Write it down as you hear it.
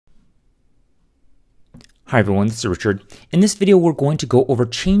Hi everyone, this is Richard. In this video, we're going to go over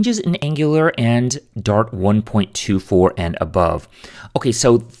changes in Angular and Dart 1.24 and above. Okay,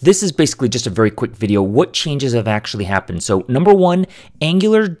 so this is basically just a very quick video. What changes have actually happened? So number one,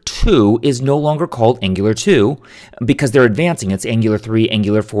 Angular 2 is no longer called Angular 2 because they're advancing. It's Angular 3,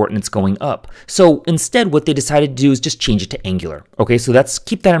 Angular 4, and it's going up. So instead, what they decided to do is just change it to Angular. Okay, so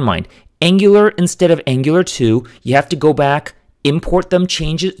keep that in mind. Angular instead of Angular 2, you have to go back, import them,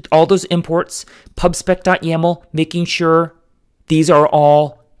 change it, all those imports, pubspec.yaml, making sure these are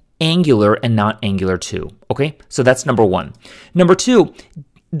all Angular and not Angular 2. Okay, so that's number one. Number two,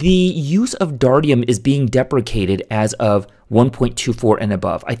 the use of Dartium is being deprecated as of 1.24 and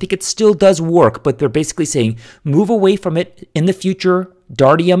above. I think it still does work, but they're basically saying move away from it in the future.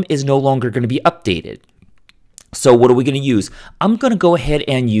 Dartium is no longer going to be updated. So what are we going to use? I'm going to go ahead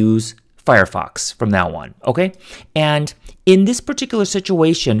and use Firefox from now on, okay? And in this particular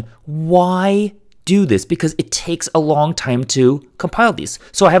situation, why do this? Because it takes a long time to compile these.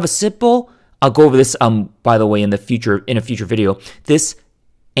 So I have a simple, I'll go over this, by the way, in a future video, this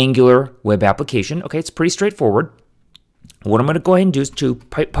Angular web application. Okay, it's pretty straightforward. What I'm going to go ahead and do is to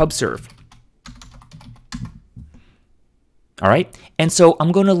pubserve. All right, and so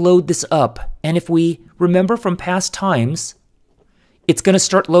I'm going to load this up. And if we remember from past times, it's going to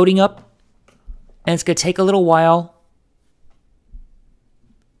start loading up, and it's going to take a little while.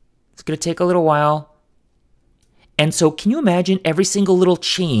 It's going to take a little while. And so can you imagine every single little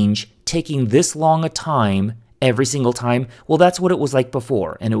change taking this long a time every single time? Well, that's what it was like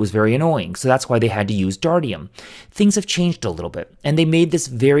before, and it was very annoying. So that's why they had to use Dartium. Things have changed a little bit, and they made this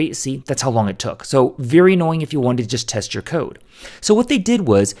see, that's how long it took. So very annoying if you wanted to just test your code. So what they did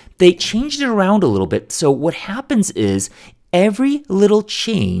was they changed it around a little bit. So what happens is every little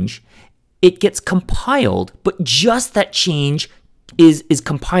change, it gets compiled, but just that change is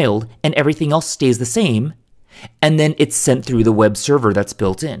compiled and everything else stays the same, and then it's sent through the web server that's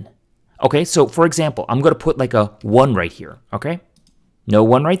built in. Okay, so for example, I'm going to put like a 1 right here, okay? No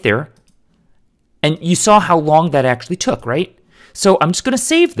 1 right there. And you saw how long that actually took, right? So I'm just going to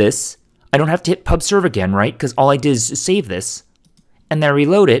save this. I don't have to hit pubserve again, right? Because all I did is save this, and then I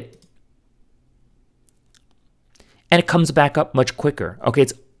reload it, and it comes back up much quicker. Okay,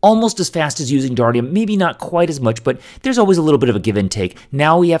 it's almost as fast as using Dartium, maybe not quite as much, but there's always a little bit of a give and take.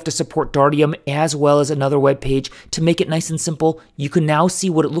 Now we have to support Dartium as well as another web page to make it nice and simple. You can now see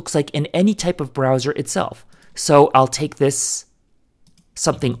what it looks like in any type of browser itself. So I'll take this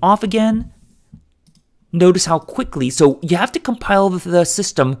something off again. Notice how quickly, so you have to compile the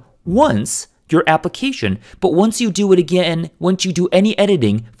system once, your application, but once you do it again, once you do any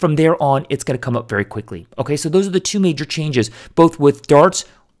editing, from there on, it's going to come up very quickly. Okay, so those are the two major changes, both with Dart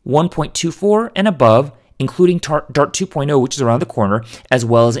 1.24 and above, including Dart 2.0, which is around the corner, as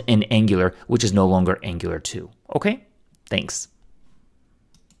well as in Angular, which is no longer Angular 2. Okay, thanks.